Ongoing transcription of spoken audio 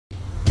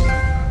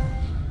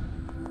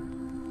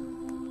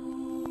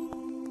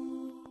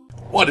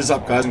What is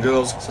up, guys and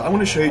girls? So I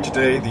want to show you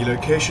today the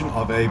location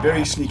of a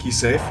very sneaky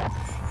safe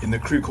in the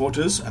crew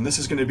quarters, and this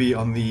is going to be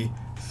on the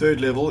 3rd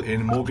level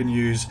in Morgan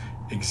Yu's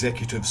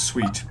executive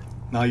suite.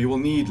 Now you will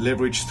need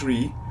leverage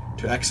 3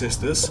 to access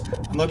this.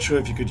 I'm not sure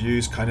if you could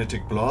use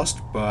kinetic blast,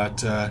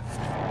 but you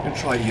can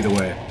try either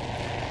way.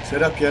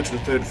 Set up here to the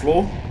 3rd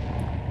floor,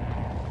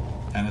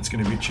 and it's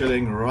going to be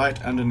chilling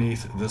right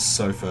underneath this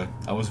sofa.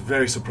 I was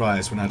very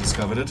surprised when I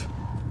discovered it.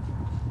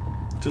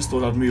 Just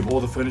thought I'd move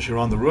all the furniture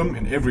around the room,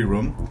 in every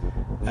room,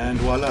 and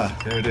voila,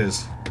 there it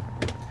is.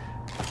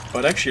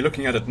 But actually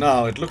looking at it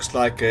now, it looks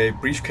like a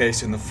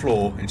briefcase in the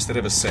floor instead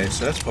of a safe,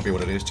 so that's probably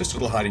what it is, just a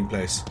little hiding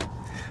place.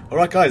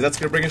 Alright guys, that's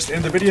going to bring us to the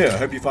end of the video. I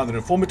hope you found it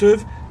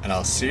informative, and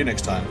I'll see you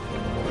next time.